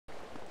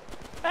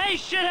Hey,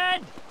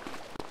 shithead!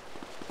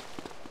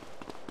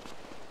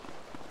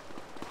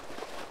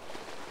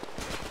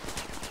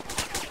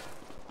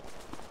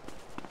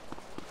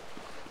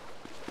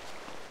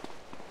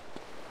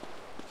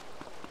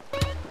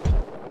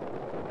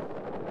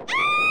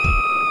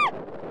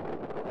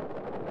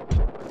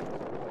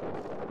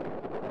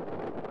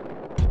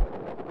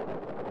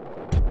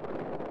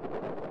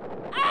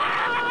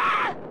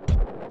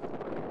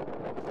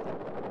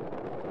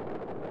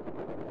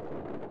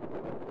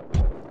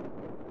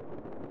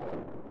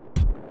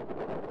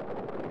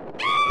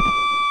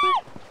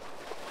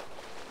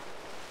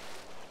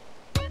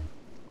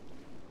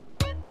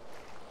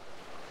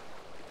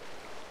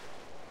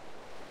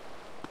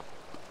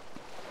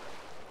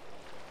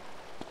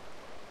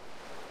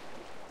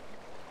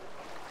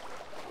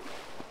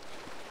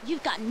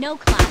 You've got no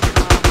class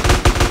at all.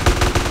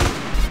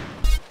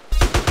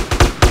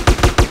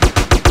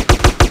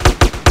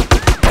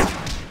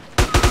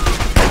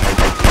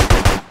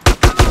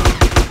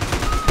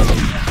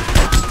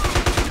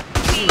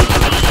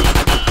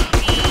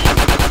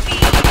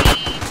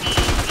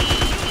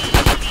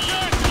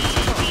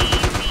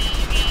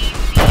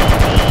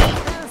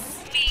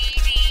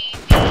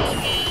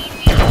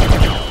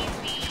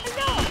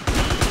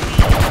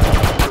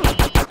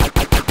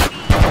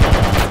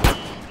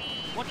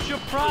 What's your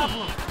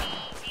problem?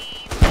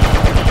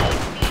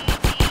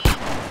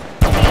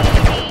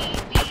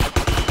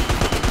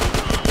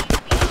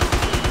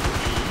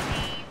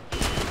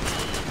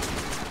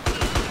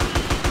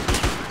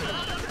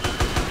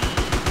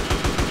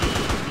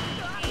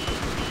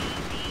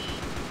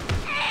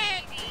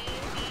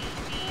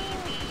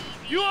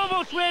 You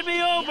almost ran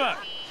me over!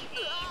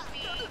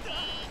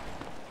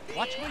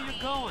 Watch where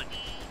you're going.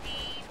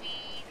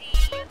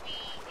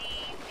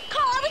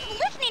 Carl, I was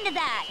listening to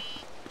that!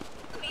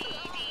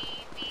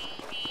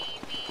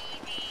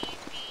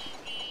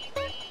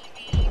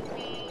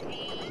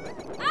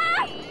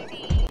 Ah!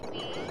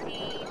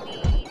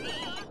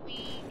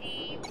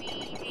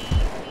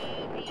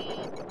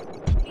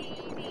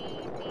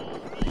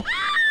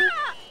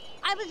 Ah!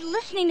 I was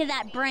listening to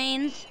that,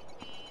 Brains.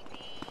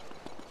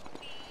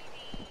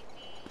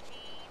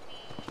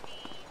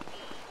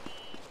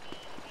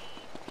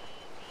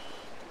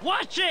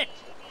 Watch it!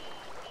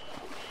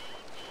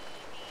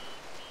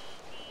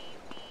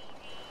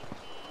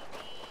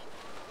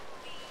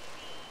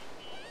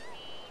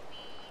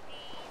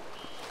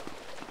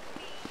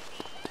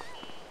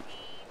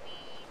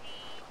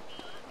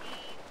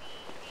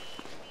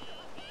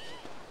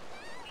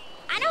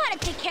 I know how to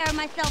take care of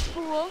myself,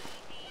 fool.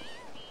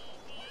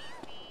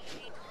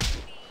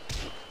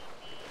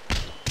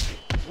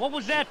 What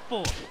was that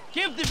for?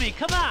 Give to me,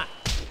 come on!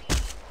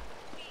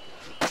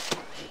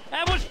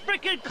 That was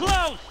freaking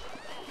close!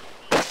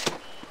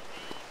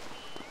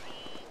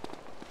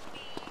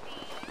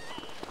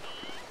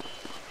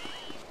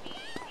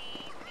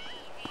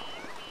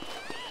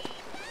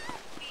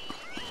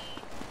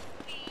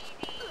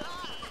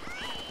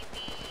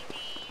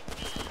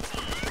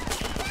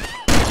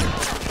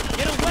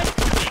 Get away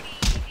from me!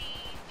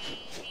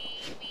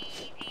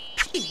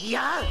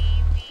 Yeah.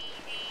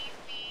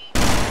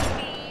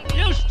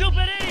 You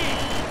stupid idiot!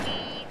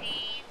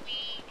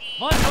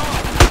 One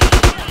more!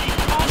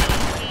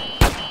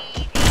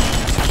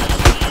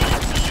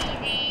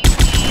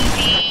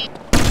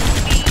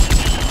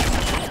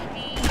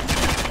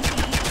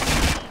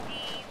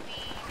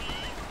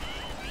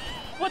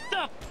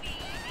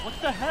 What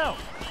the hell?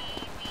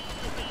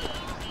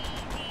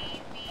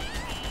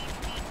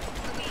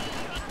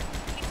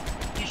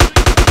 You sure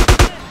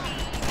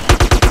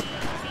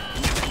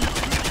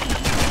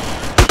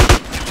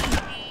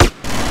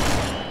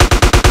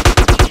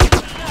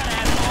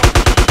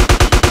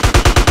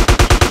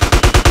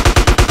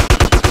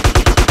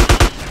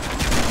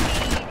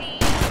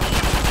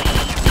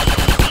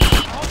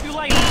I hope you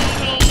like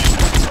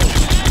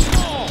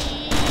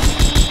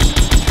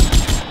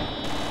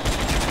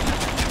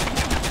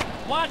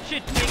Watch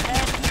it, big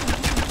head.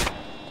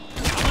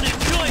 I'm gonna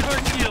enjoy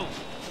hurting you.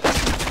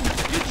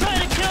 You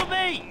trying to kill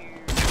me?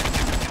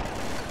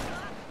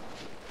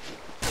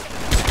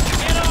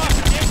 Get off,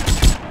 Dick.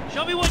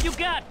 Show me what you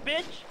got,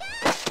 bitch.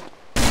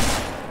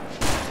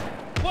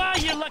 Wow,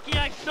 you're lucky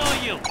I saw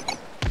you.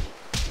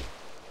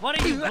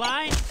 What are you,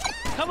 blind?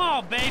 Come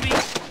on, baby.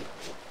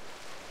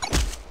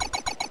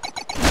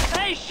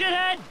 Hey,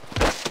 shithead.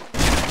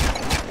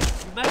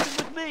 You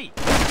messing with me?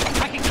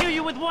 I can kill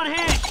you with one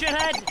hand,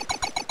 shithead.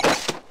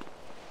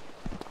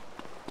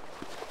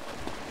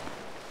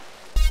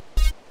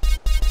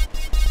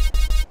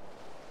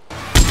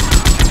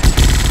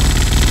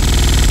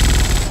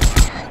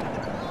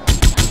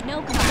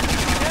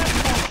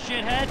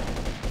 Shithead.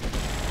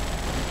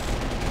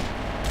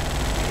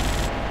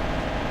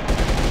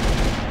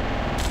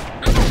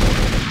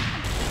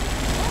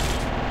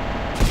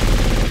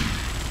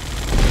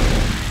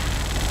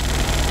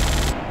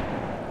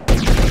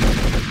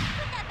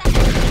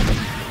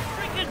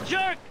 Freaking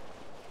jerk!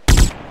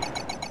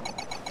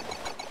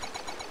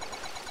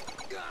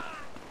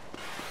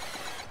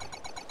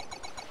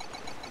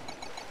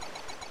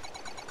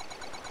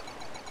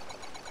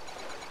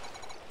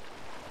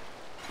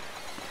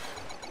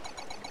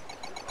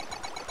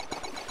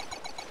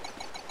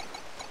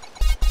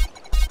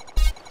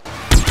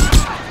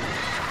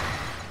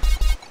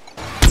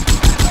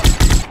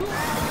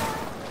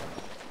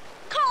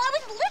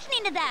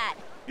 to that.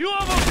 You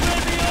almost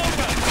ran me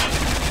over!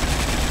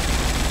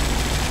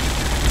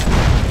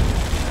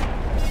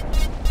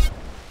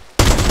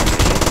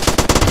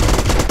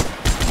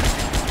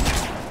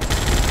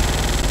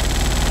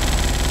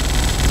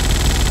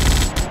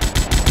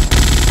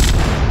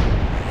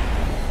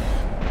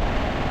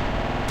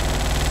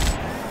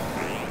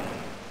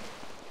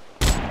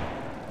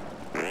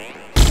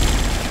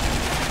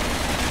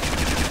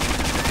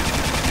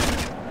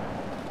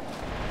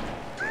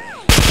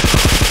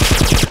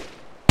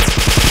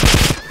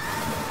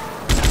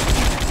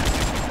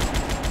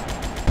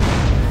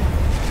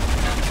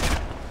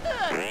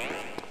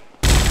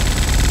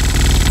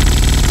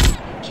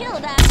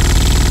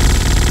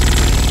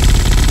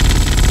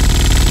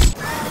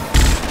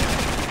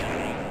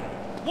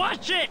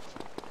 Watch it!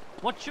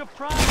 What's your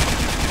problem?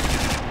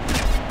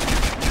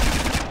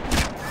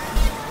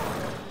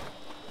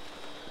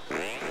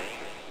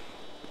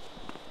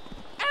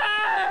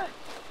 Ah!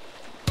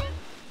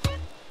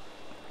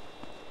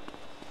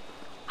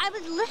 I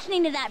was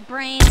listening to that,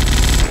 Brain.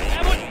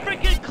 That was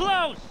freaking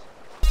close!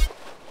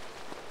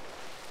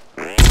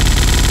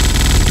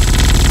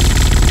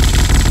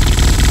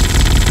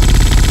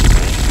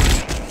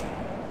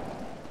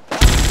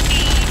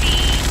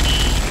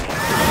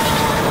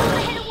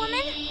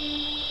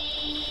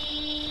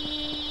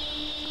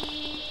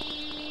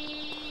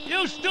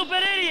 You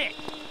stupid idiot!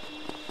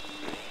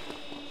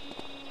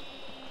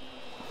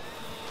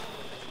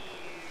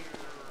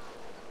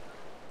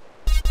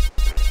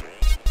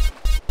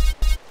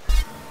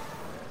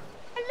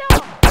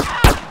 Hello!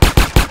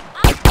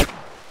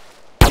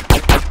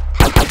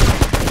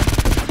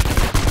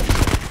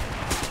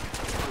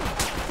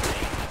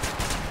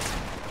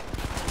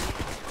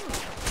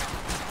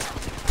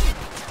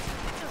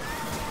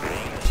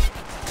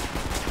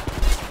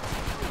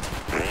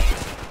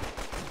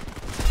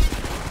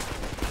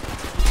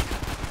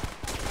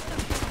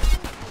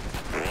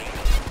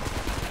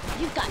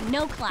 You've got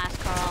no class,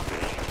 Carl.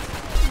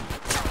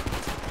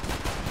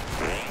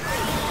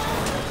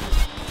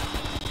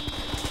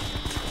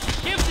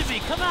 Give to me,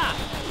 come on!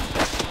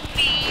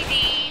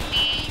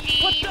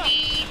 What's up?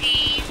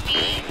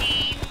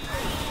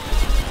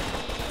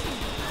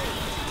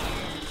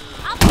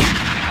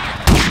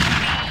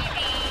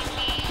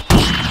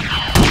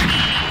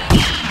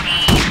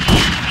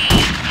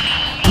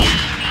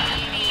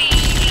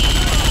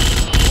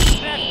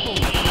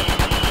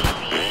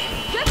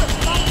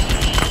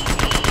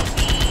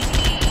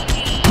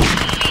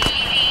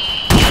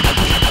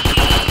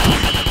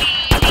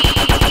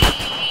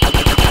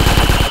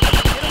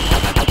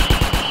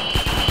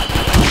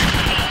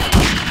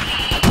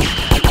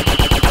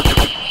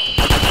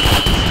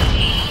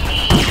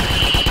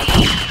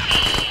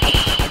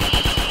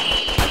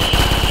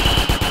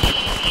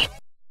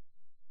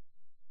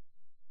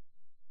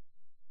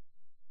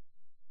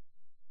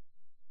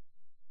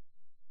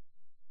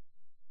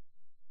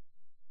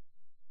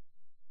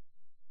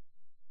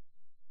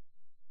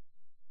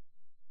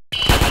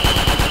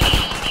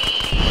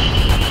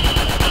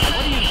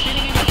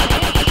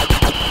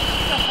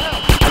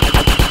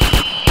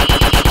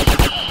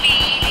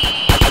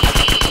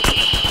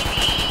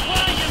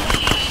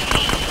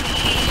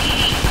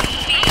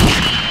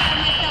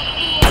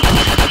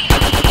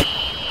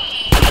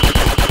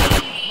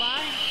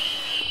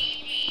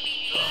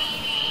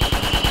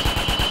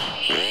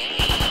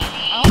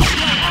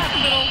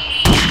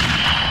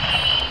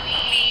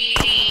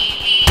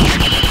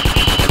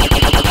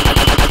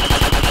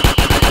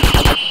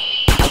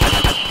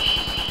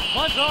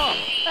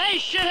 Hey,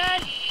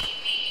 shithead!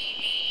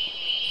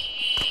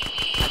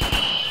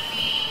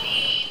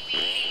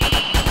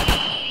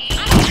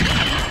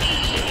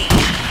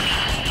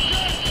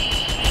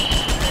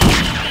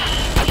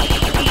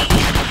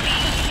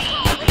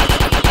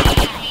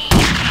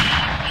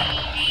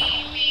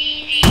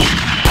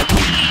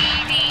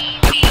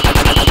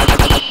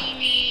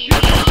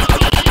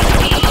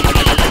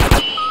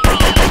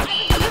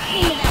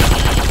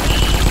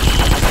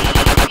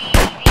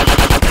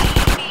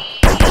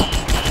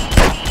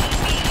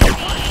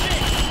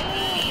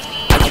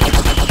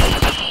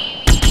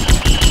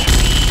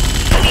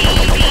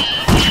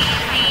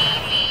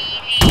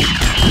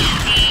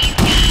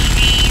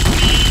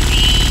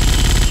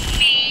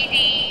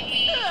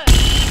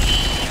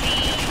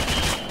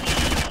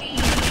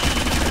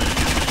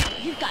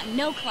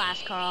 No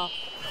class, Carl.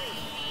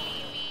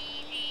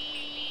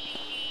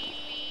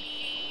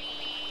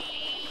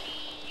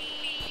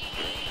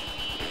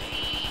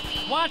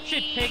 Watch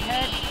it,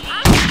 pighead.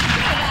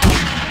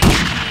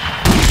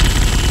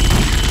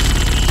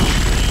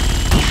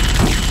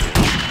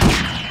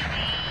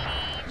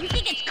 You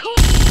think it's cool?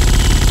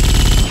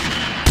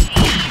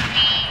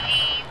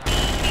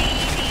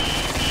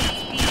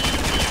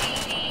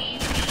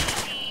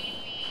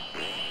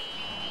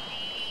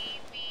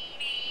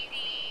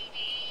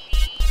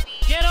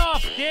 Get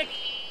off, Dick!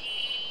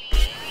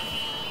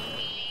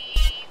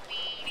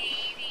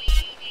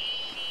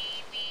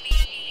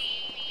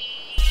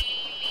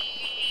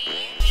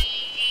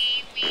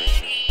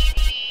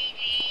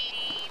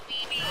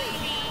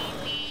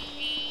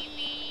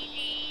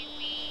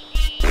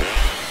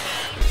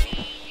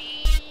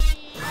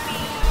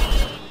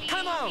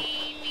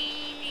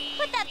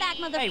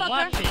 motherfucker! Hey,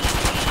 watch it!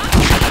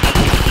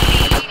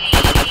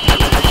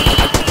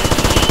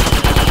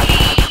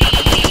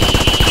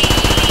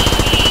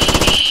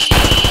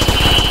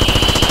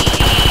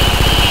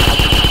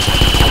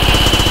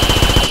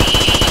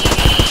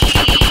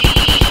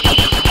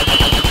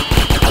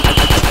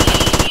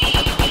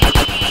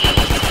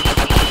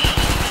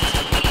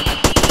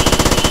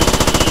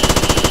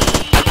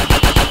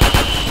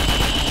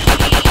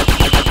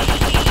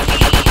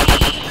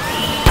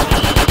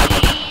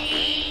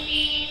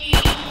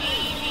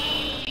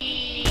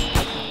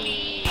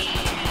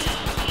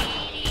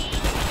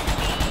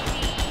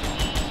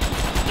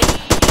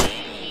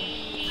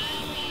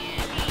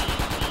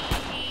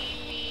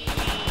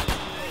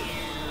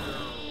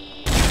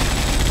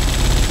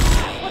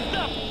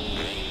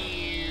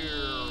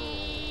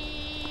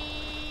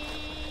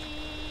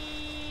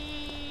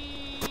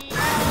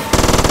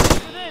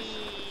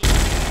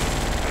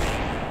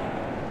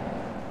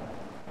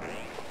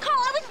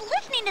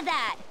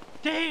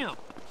 Damn!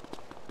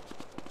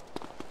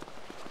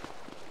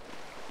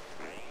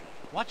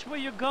 Watch where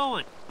you're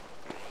going.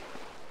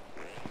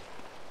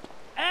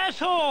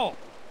 Asshole!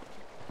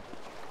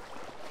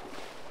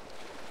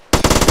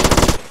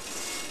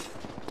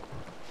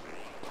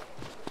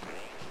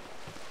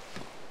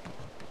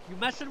 You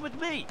messing with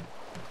me?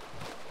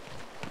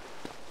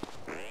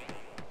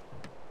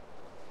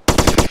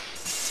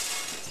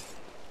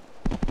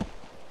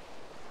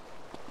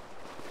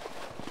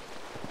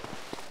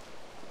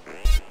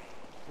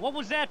 What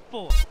was that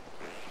for?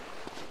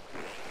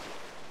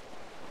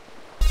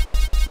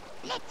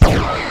 Let's go!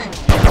 Hey!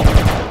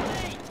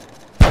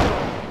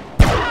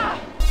 Ah!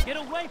 Get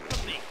away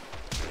from me!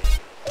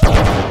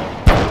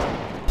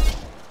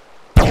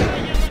 Ah,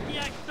 you're lucky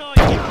I saw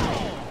you!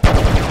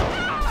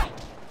 Ah!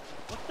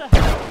 What the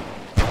hell?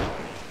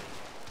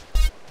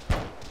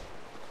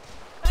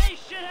 Hey,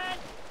 shithead!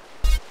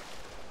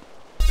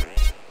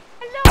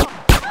 Hello!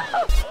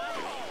 Oh!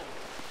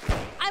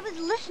 I was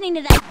listening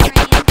to that train.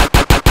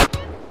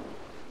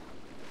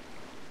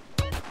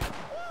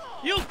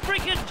 You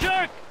freaking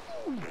jerk!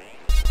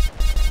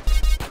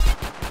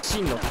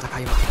 真の戦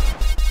いは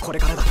これ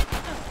からだ。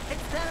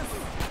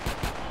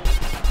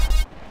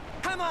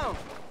Come on!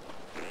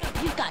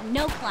 You've got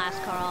no class,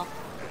 Carl.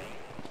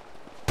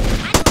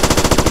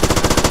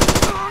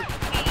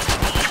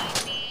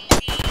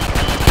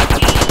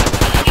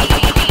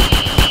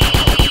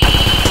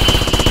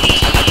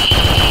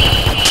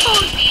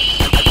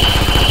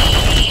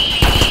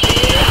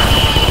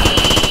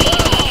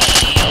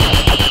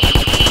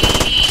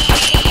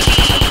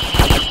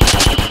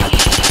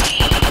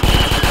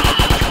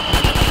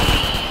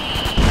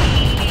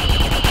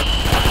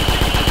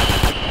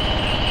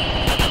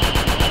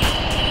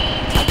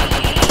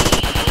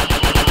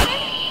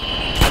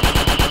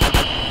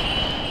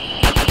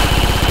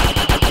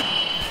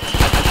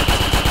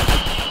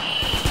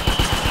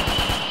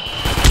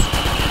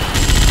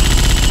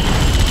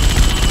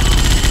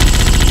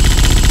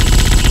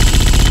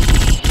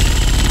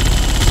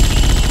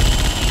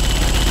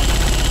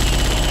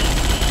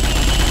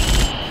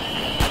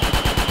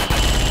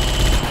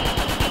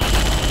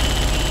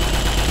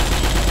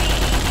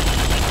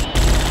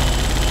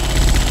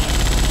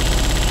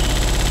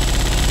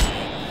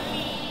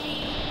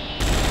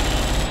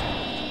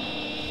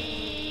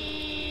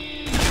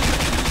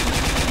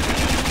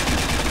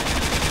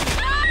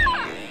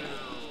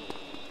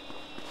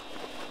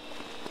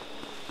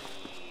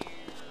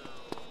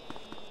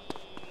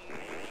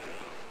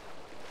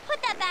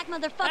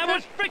 Motherfucker. That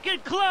was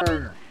freaking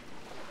close!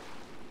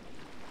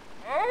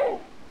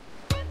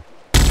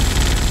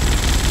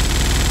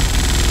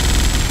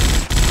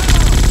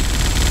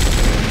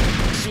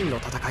 真の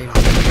戦いは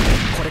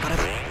これから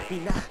だ。み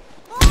んな。真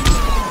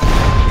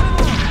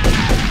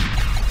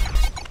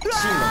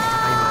の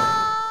戦い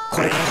は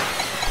これからだ。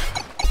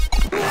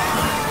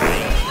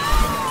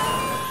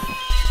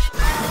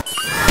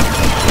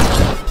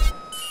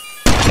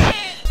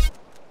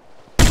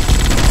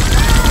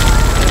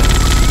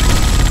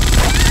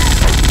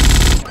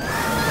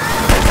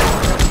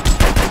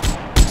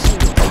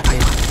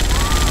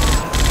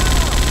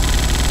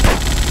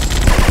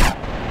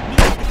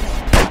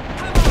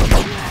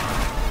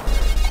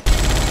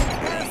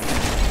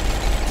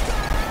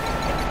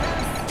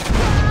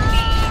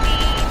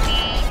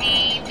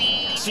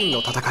 真の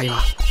戦い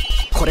は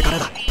これから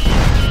だ。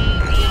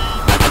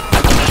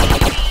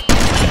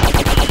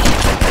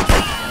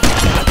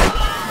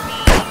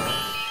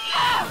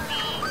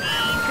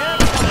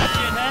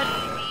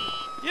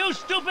You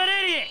stupid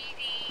idiot!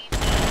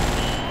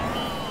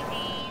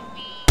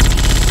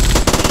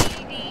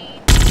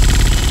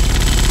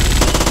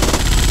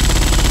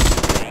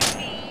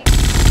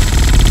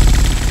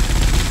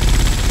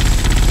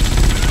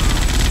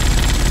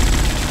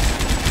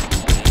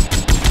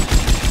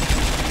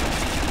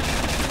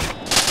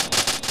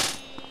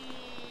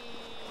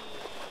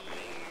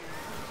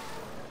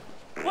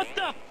 What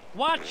the?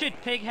 Watch it,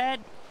 pighead!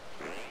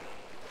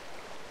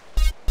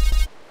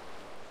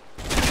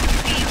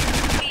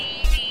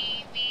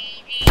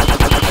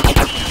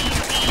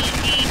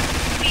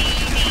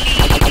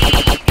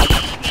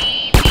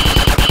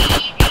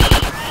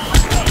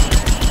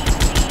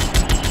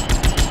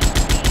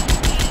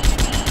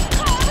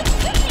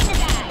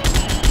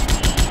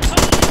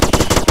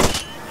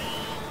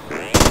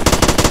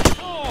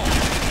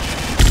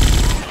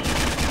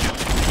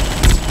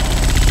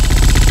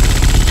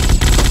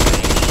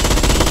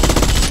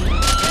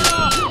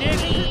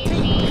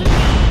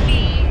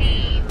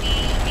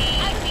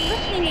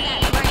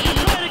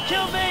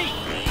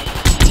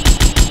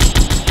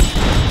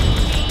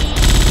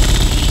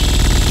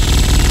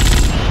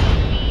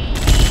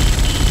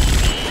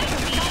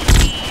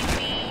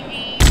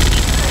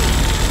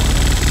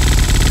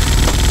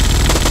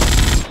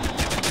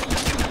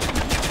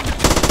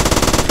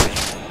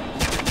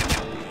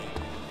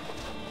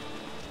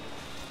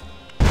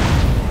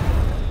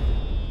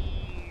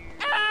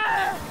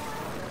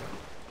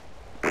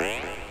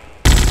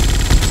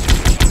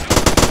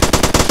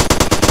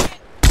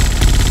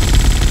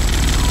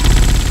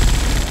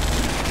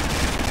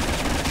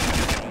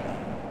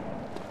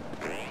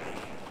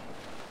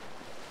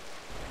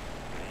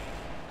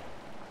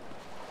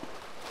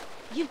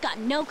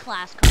 No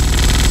class card.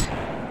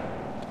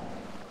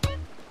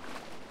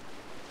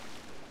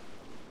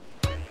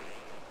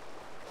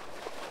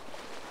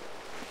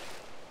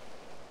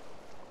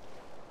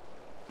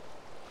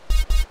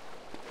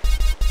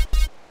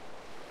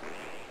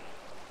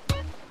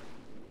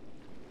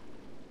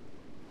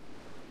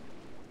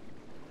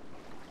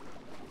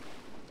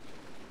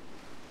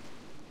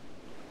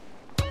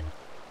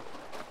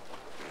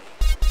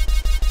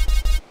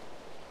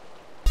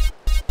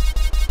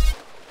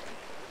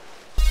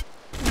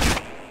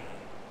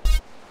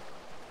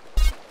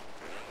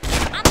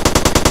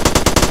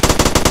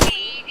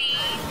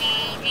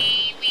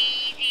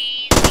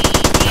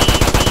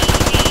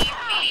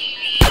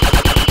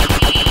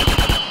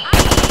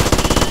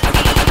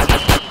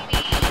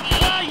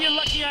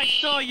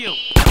 You.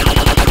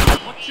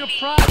 What's your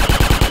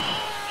problem?